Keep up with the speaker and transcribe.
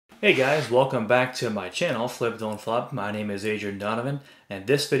Hey guys, welcome back to my channel, Flip Don't Flop. My name is Adrian Donovan, and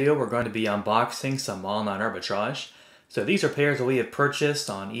this video we're going to be unboxing some online arbitrage. So these are pairs that we have purchased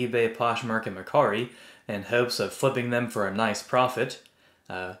on eBay, Poshmark, and Mercari in hopes of flipping them for a nice profit.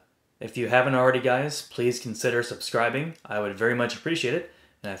 If you haven't already, guys, please consider subscribing. I would very much appreciate it.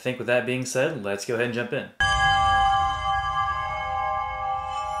 And I think with that being said, let's go ahead and jump in.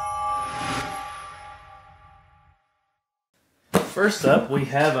 First up, we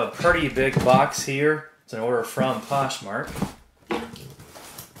have a pretty big box here. It's an order from Poshmark.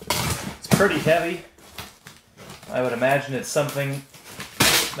 It's pretty heavy. I would imagine it's something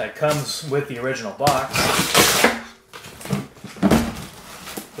that comes with the original box.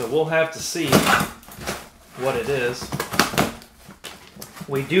 But we'll have to see what it is.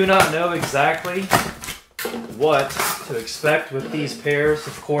 We do not know exactly what to expect with these pairs.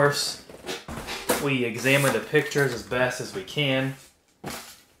 Of course, we examine the pictures as best as we can.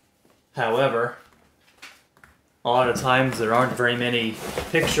 However, a lot of times there aren't very many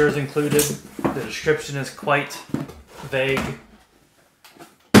pictures included. The description is quite vague,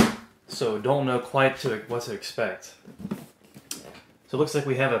 so don't know quite what to expect. So it looks like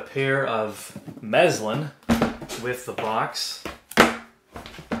we have a pair of muslin with the box.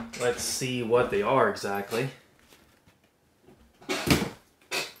 Let's see what they are exactly.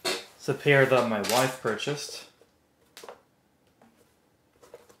 It's a pair that my wife purchased.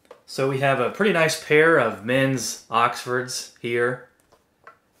 So we have a pretty nice pair of men's Oxfords here.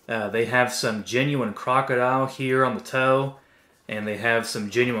 They have some genuine crocodile here on the toe, and they have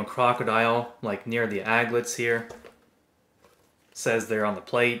some genuine crocodile like near the aglets here. It says there on the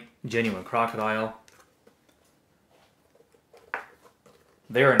plate, genuine crocodile.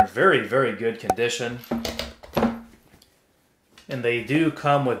 They're in very, very good condition. And they do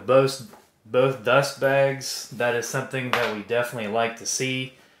come with both dust bags. That is something that we definitely like to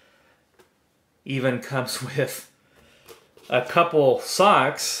see. Even comes with a couple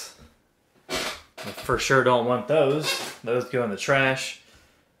socks. I for sure don't want those. Those go in the trash.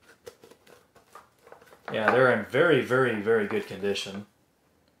 Yeah, they're in very, very, very good condition.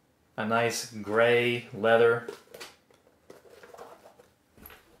 A nice gray leather.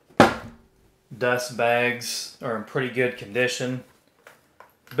 Dust bags are in pretty good condition.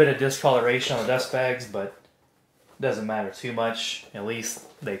 A bit of discoloration on the dust bags, but doesn't matter too much. At least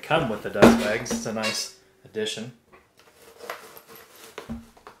they come with the dust bags. It's a nice addition.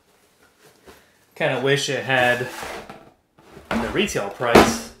 Kind of wish it had the retail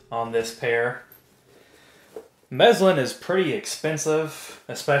price on this pair. Muslin is pretty expensive,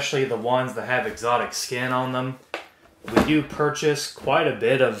 especially the ones that have exotic skin on them. We do purchase quite a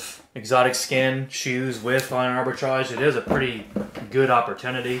bit of exotic skin shoes with on Arbitrage. It is a pretty good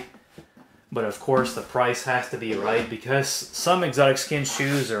opportunity. But of course the price has to be right because some exotic skin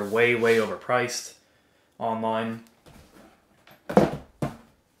shoes are way, way overpriced online.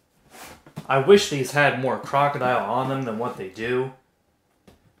 I wish these had more crocodile on them than what they do.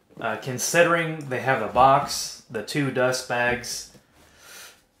 Considering they have the box, the two dust bags,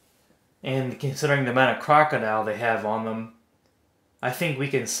 and considering the amount of crocodile they have on them, I think we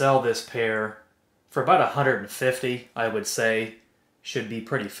can sell this pair for about $150, I would say. Should be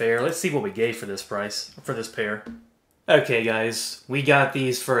pretty fair. Let's see what we gave for this price, for this pair. Okay guys, we got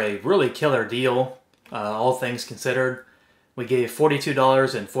these for a really killer deal, all things considered. We gave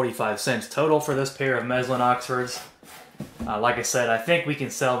 $42.45 total for this pair of muslin Oxfords. Like I said, I think we can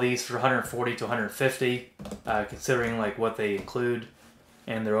sell these for $140 to $150, considering like what they include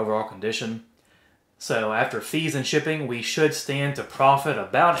and their overall condition. So after fees and shipping, we should stand to profit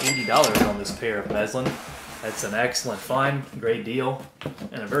about $80 on this pair of muslin. That's an excellent find, great deal,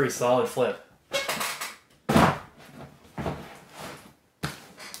 and a very solid flip.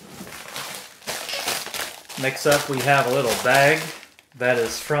 Next up, we have a little bag that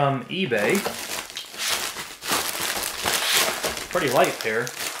is from eBay. Pretty light pair.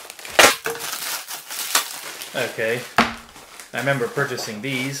 Okay, I remember purchasing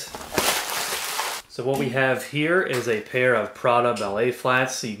these. So what we have here is a pair of Prada ballet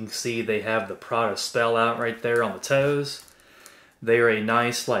flats. So you can see they have the Prada spell out right there on the toes. They are a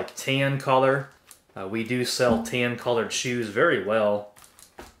nice like tan color. We do sell tan colored shoes very well.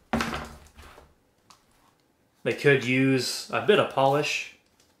 They could use a bit of polish,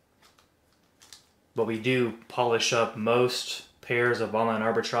 but we do polish up most pairs of online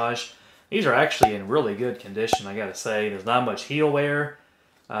Arbitrage. These are actually in really good condition, I gotta say. There's not much heel wear.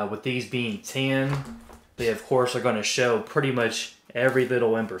 With these being tan, they of course are going to show pretty much every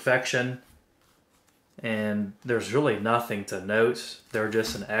little imperfection. And there's really nothing to note. They're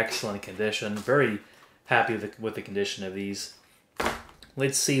just in excellent condition. Very happy with the condition of these.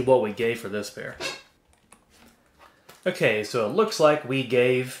 let's see what we gave for this pair. Okay, so it looks like we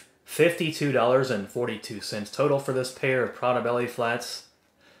gave $52.42 total for this pair of Prada belly flats.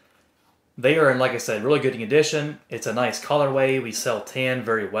 They are in, like I said, really good condition. It's a nice colorway. We sell tan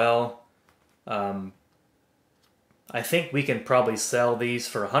very well. I think we can probably sell these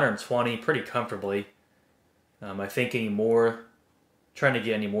for $120 pretty comfortably. I think trying to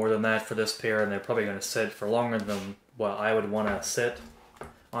get any more than that for this pair, and they're probably going to sit for longer than what I would want to sit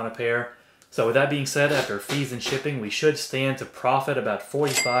on a pair. So with that being said, after fees and shipping, we should stand to profit about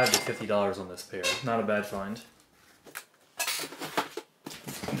 $45 to $50 on this pair. Not a bad find.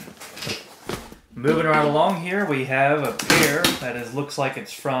 Moving right along here, we have a pair that looks like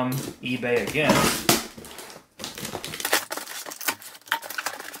it's from eBay again.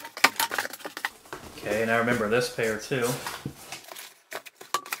 Okay, and I remember this pair too.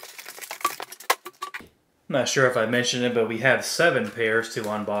 I'm not sure if I mentioned it, but we have 7 pairs to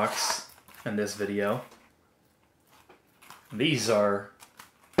unbox in this video. These are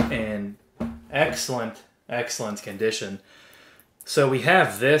in excellent condition. So we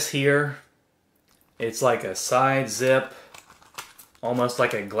have this here. It's like a side zip, almost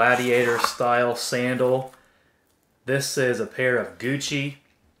like a gladiator style sandal. This is a pair of Gucci.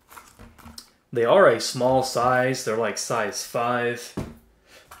 They are a small size. They're like size 5.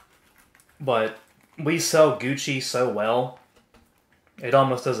 But we sell Gucci so well, it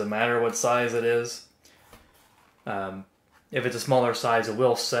almost doesn't matter what size it is. If it's a smaller size, it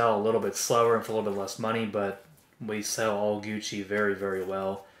will sell a little bit slower and for a little bit less money, but we sell all Gucci very, very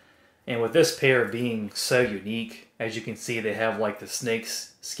well. And with this pair being so unique, as you can see, they have like the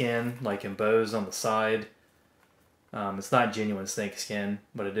snake's skin, like embossed on the side. It's not genuine snake skin,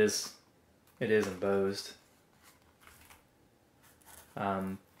 but it is embossed.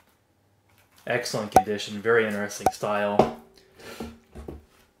 Excellent condition, very interesting style.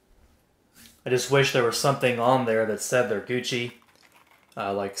 I just wish there was something on there that said they're Gucci,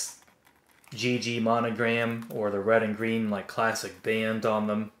 like GG monogram or the red and green like classic band on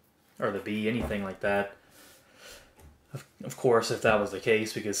them, or the B, anything like that. Of course, if that was the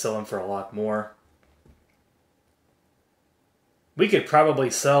case, we could sell them for a lot more. We could probably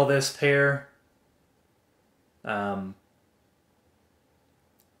sell this pair. I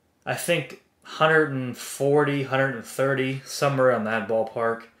think 140, 130, somewhere in that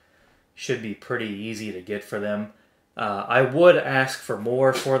ballpark should be pretty easy to get for them. I would ask for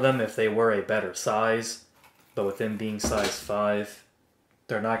more for them if they were a better size, but with them being size 5,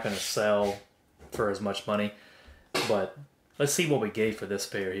 they're not going to sell for as much money. But let's see what we gave for this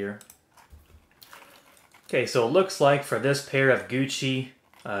pair here. Okay, so it looks like for this pair of Gucci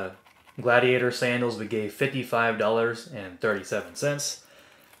Gladiator sandals, we gave $55.37.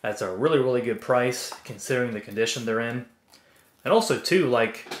 That's a really, really good price considering the condition they're in. And also, too,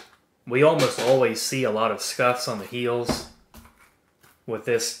 like, we almost always see a lot of scuffs on the heels with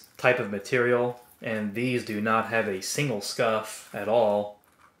this type of material, and these do not have a single scuff at all.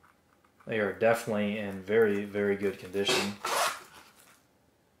 They are definitely in very, very good condition.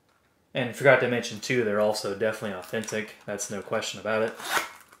 And forgot to mention, too, they're also definitely authentic. That's no question about it.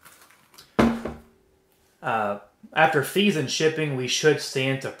 After fees and shipping, we should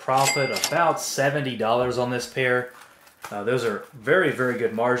stand to profit about $70 on this pair. Those are very, very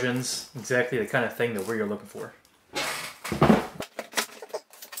good margins. Exactly the kind of thing that we're looking for.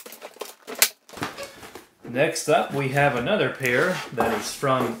 Next up, we have another pair that is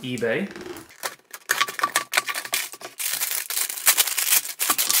from eBay.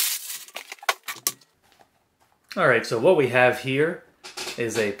 Alright, so what we have here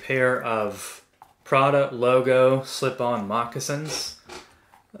is a pair of Prada logo slip-on moccasins.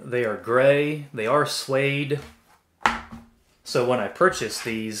 They are gray, they are suede. So when I purchased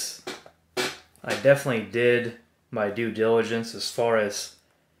these, I definitely did my due diligence as far as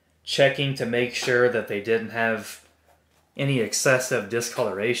checking to make sure that they didn't have any excessive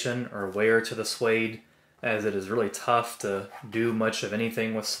discoloration or wear to the suede, as it is really tough to do much of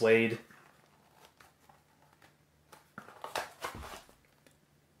anything with suede.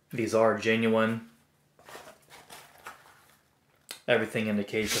 These are genuine. Everything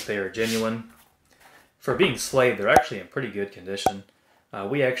indicates that they are genuine. For being suede, they're actually in pretty good condition.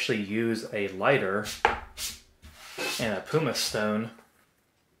 We actually use a lighter and a pumice stone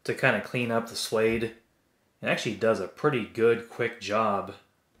to kind of clean up the suede. It actually does a pretty good, quick job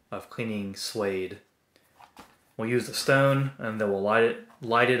of cleaning suede. We'll use the stone, and then we'll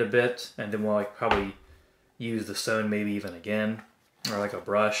light it a bit, and then we'll probably use the stone maybe even again, or like a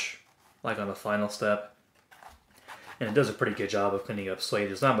brush, like on the final step. And it does a pretty good job of cleaning up suede.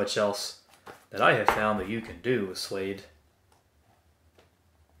 There's not much else that I have found that you can do with suede.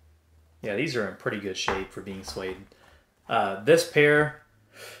 Yeah, these are in pretty good shape for being suede. This pair,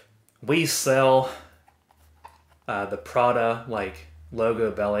 we sell the Prada like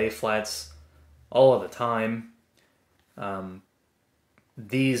logo ballet flats all of the time.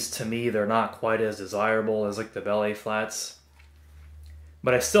 These to me, they're not quite as desirable as like the ballet flats,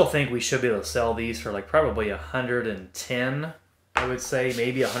 but I still think we should be able to sell these for like probably 110, I would say,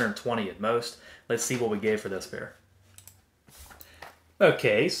 maybe 120 at most. Let's see what we gave for this pair.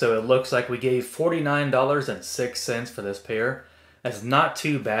 Okay, so it looks like we gave $49.06 for this pair. That's not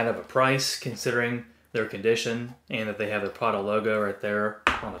too bad of a price considering their condition and that they have their Prada logo right there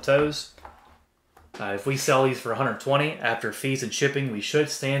on the toes. If we sell these for 120 after fees and shipping, we should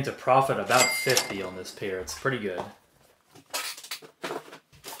stand to profit about 50 on this pair. It's pretty good.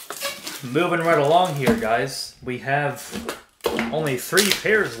 Moving right along here, guys, we have only 3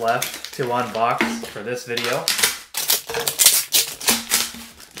 pairs left to unbox for this video.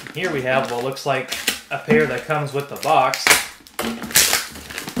 Here we have what looks like a pair that comes with the box,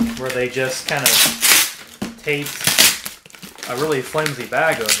 where they just kind of taped a really flimsy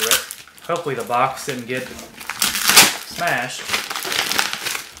bag over it. Hopefully the box didn't get smashed.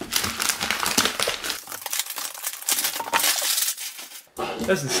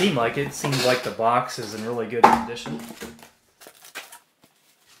 Doesn't seem like it. It seems like the box is in really good condition.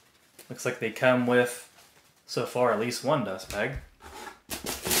 Looks like they come with, so far, at least one dust bag.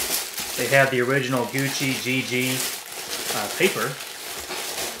 They have the original Gucci GG paper.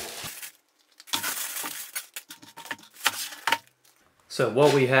 So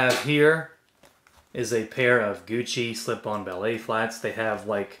what we have here is a pair of Gucci slip-on ballet flats. They have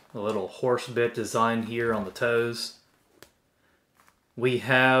like a little horse bit design here on the toes. We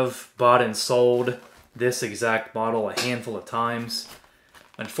have bought and sold this exact model a handful of times.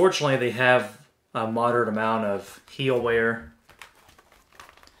 Unfortunately, they have a moderate amount of heel wear.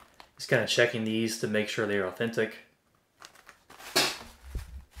 Just kind of checking these to make sure they're authentic.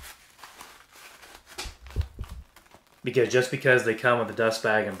 Because just because they come with a dust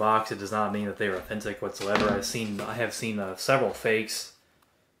bag and box, it does not mean that they are authentic whatsoever. I have seen several fakes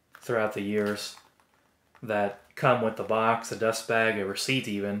throughout the years that come with the box, a dust bag, a receipt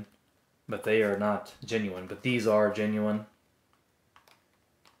even, but they are not genuine. But these are genuine.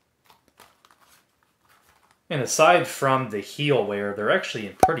 And aside from the heel wear, they're actually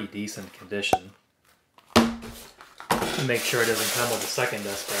in pretty decent condition. Make sure it doesn't come with a second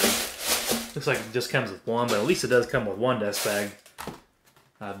dust bag. Looks like it just comes with one, but at least it does come with one dust bag.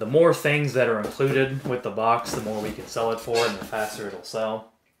 The more things that are included with the box, the more we can sell it for and the faster it'll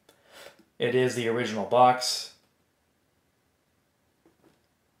sell. It is the original box.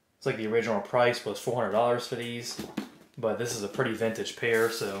 It's like the original price was $400 for these, but this is a pretty vintage pair,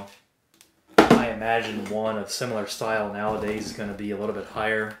 so I imagine one of similar style nowadays is going to be a little bit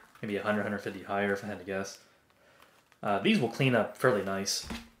higher, maybe 100, 150 higher if I had to guess. These will clean up fairly nice.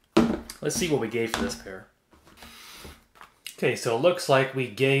 Let's see what we gave for this pair. Okay, so it looks like we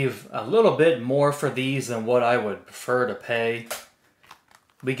gave a little bit more for these than what I would prefer to pay.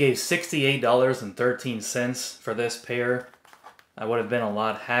 We gave $68.13 for this pair. I would have been a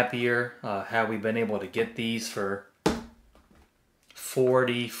lot happier had we been able to get these for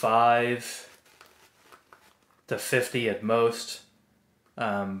 $45 to $50 at most.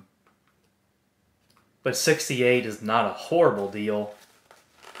 But $68 is not a horrible deal.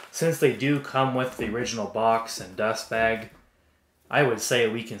 Since they do come with the original box and dust bag, I would say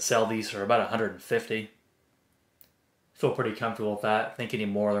we can sell these for about $150. Feel pretty comfortable with that. I think any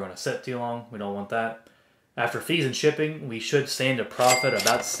more they're going to sit too long. We don't want that. After fees and shipping, we should stand to profit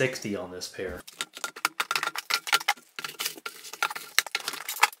about $60 on this pair.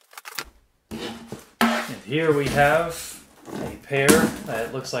 And here we have a pair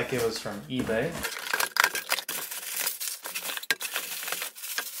that looks like it was from eBay.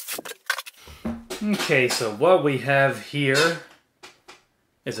 Okay, so what we have here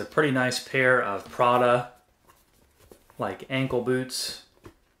is a pretty nice pair of Prada, like ankle boots.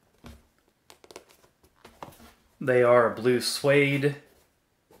 They are blue suede.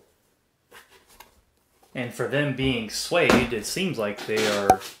 And for them being suede, it seems like they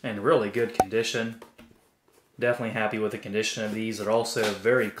are in really good condition. Definitely happy with the condition of these. They're also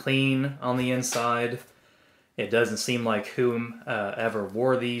very clean on the inside. It doesn't seem like whom ever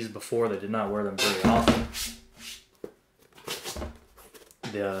wore these before. They did not wear them very often.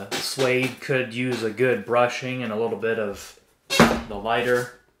 The suede could use a good brushing and a little bit of the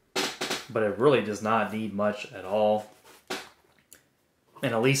lighter, but it really does not need much at all.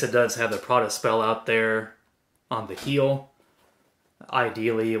 And at least it does have the Prada spell out there on the heel.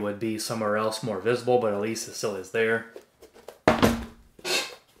 Ideally, it would be somewhere else more visible, but at least it still is there.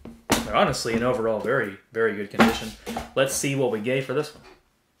 they're honestly in overall very, very good condition. Let's see what we gave for this one.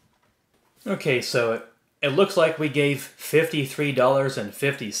 Okay, so it looks like we gave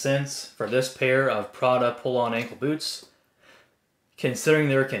 $53.50 for this pair of Prada pull-on ankle boots. Considering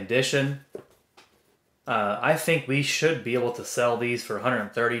their condition, I think we should be able to sell these for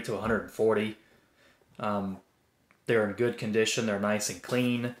 $130 to $140. They're in good condition. They're nice and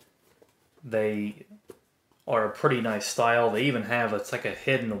clean. They are a pretty nice style. They even have, it's like a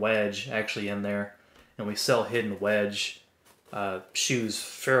hidden wedge actually in there. And we sell hidden wedge shoes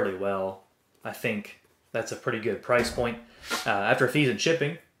fairly well. I think that's a pretty good price point. After fees and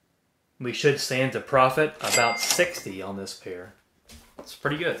shipping, we should stand to profit about $60 on this pair. It's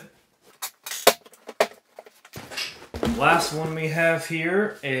pretty good. Last one we have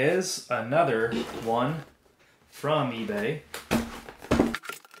here is another one from eBay.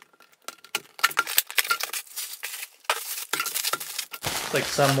 It's like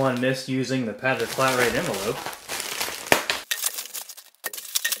someone misusing the padded flat rate envelope.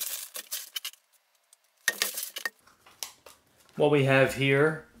 What we have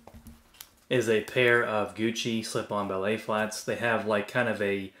here is a pair of Gucci slip-on ballet flats. They have like kind of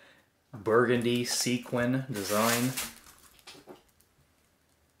a burgundy sequin design.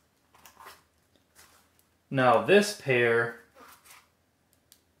 Now this pair,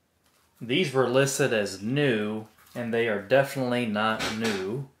 these were listed as new, and they are definitely not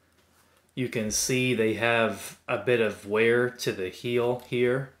new. You can see they have a bit of wear to the heel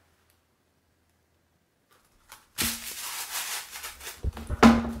here.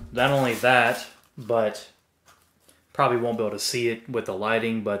 Not only that, but probably won't be able to see it with the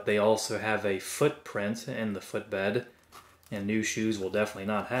lighting, but they also have a footprint in the footbed, and new shoes will definitely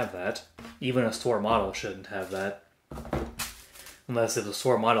not have that. Even a store model shouldn't have that, unless it's a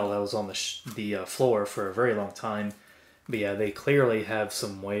store model that was on the floor for a very long time. But yeah, they clearly have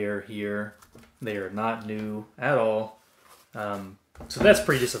some wear here. They are not new at all, so that's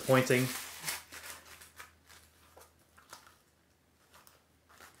pretty disappointing.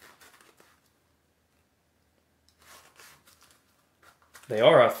 They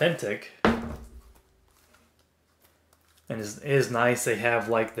are authentic, and it is nice. They have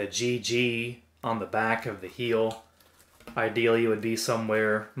like the GG on the back of the heel. Ideally it would be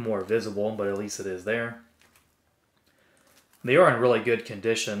somewhere more visible, but at least it is there. They are in really good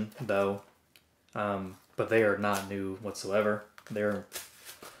condition though, but they are not new whatsoever.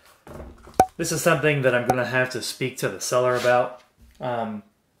 This is something that I'm going to have to speak to the seller about,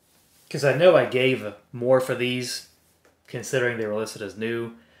 because I know I gave more for these considering they were listed as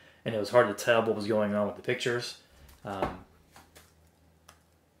new, and it was hard to tell what was going on with the pictures.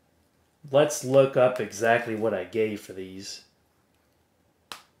 Let's look up exactly what I gave for these.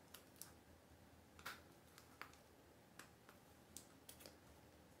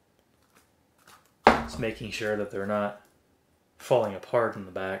 Just making sure that they're not falling apart in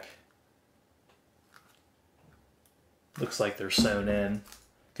the back. Looks like they're sewn in,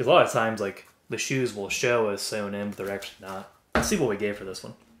 because a lot of times like the shoes will show as sewn in, but they're actually not. Let's see what we gave for this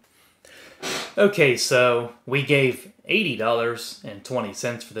one. Okay, so we gave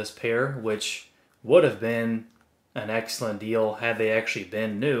 $80.20 for this pair, which would have been an excellent deal had they actually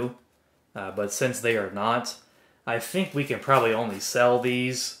been new. But since they are not, I think we can probably only sell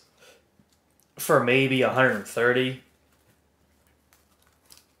these for maybe $130.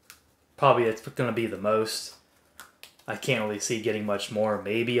 Probably it's going to be the most. I can't really see getting much more.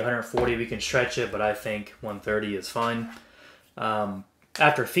 Maybe $140 we can stretch it, but I think $130 is fine.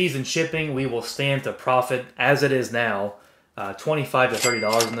 After fees and shipping, we will stand to profit as it is now, $25 to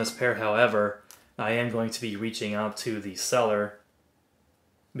 $30 in this pair. However, I am going to be reaching out to the seller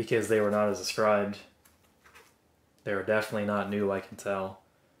because they were not as described. They are definitely not new, I can tell.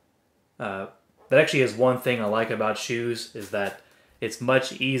 That actually is one thing I like about shoes, is that it's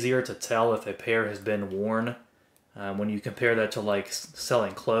much easier to tell if a pair has been worn. When you compare that to like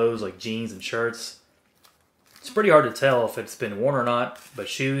selling clothes like jeans and shirts, it's pretty hard to tell if it's been worn or not, but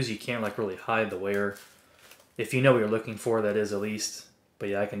shoes you can't like really hide the wear. If you know what you're looking for, that is, at least. But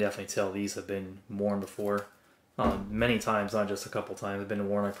yeah, I can definitely tell these have been worn before. Many times, not just a couple times. They've been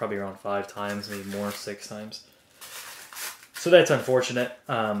worn like probably around 5 times, maybe more, 6 times. So that's unfortunate.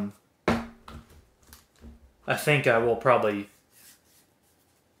 I think I'll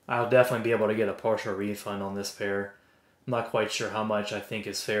definitely be able to get a partial refund on this pair. I'm not quite sure how much I think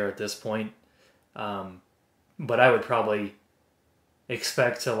is fair at this point. But I would probably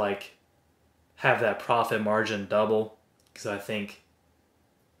expect to like have that profit margin double, because I think,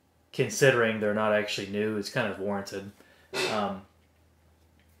 considering they're not actually new, it's kind of warranted.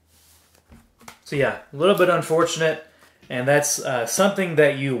 So yeah, a little bit unfortunate, And that's something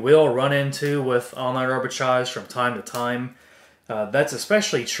that you will run into with online arbitrage from time to time. That's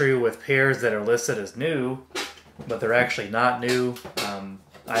especially true with pairs that are listed as new, but they're actually not new.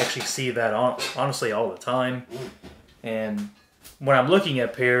 I actually see that honestly all the time. And when I'm looking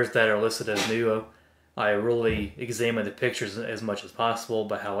at pairs that are listed as new, I really examine the pictures as much as possible.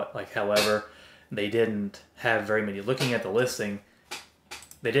 But however, they didn't have very many. Looking at the listing,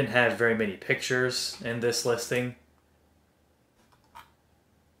 they didn't have very many pictures in this listing.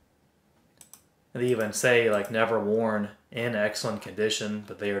 They even say like never worn, in excellent condition,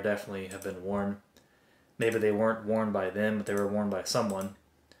 but they are definitely have been worn. Maybe they weren't worn by them, but they were worn by someone.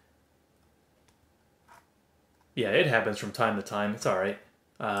 Yeah, it happens from time to time. It's alright.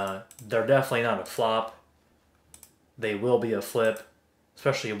 They're definitely not a flop. They will be a flip,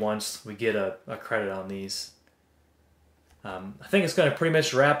 especially once we get a credit on these. I think it's going to pretty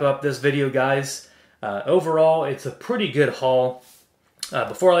much wrap up this video, guys. Overall, it's a pretty good haul.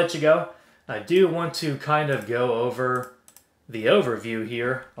 Before I let you go, I do want to kind of go over the overview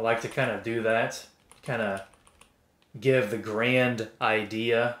here. I like to kind of do that, kind of give the grand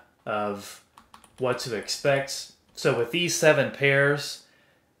idea of what to expect. So with these 7 pairs,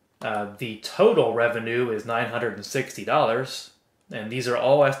 the total revenue is $960, and these are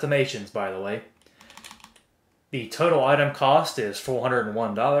all estimations, by the way. The total item cost is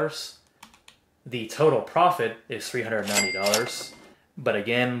 $401. The total profit is $390. But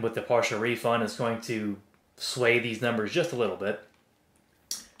again, with the partial refund, it's going to sway these numbers just a little bit.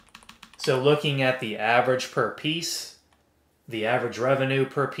 So looking at the average per piece, the average revenue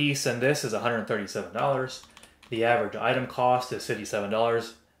per piece in this is $137. The average item cost is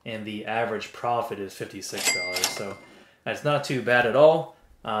 $57. And the average profit is $56. So that's not too bad at all.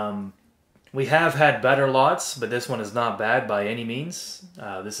 We have had better lots, but this one is not bad by any means.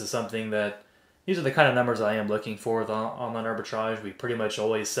 This is something that, these are the kind of numbers I am looking for with online arbitrage. We pretty much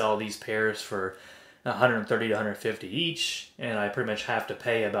always sell these pairs for $130 to $150 each, and I pretty much have to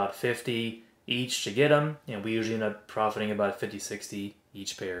pay about $50 each to get them, and we usually end up profiting about $50-$60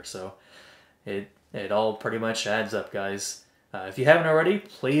 each pair. So it all pretty much adds up, guys. If you haven't already,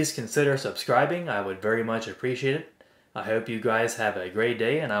 please consider subscribing. I would very much appreciate it. I hope you guys have a great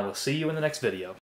day, and I will see you in the next video.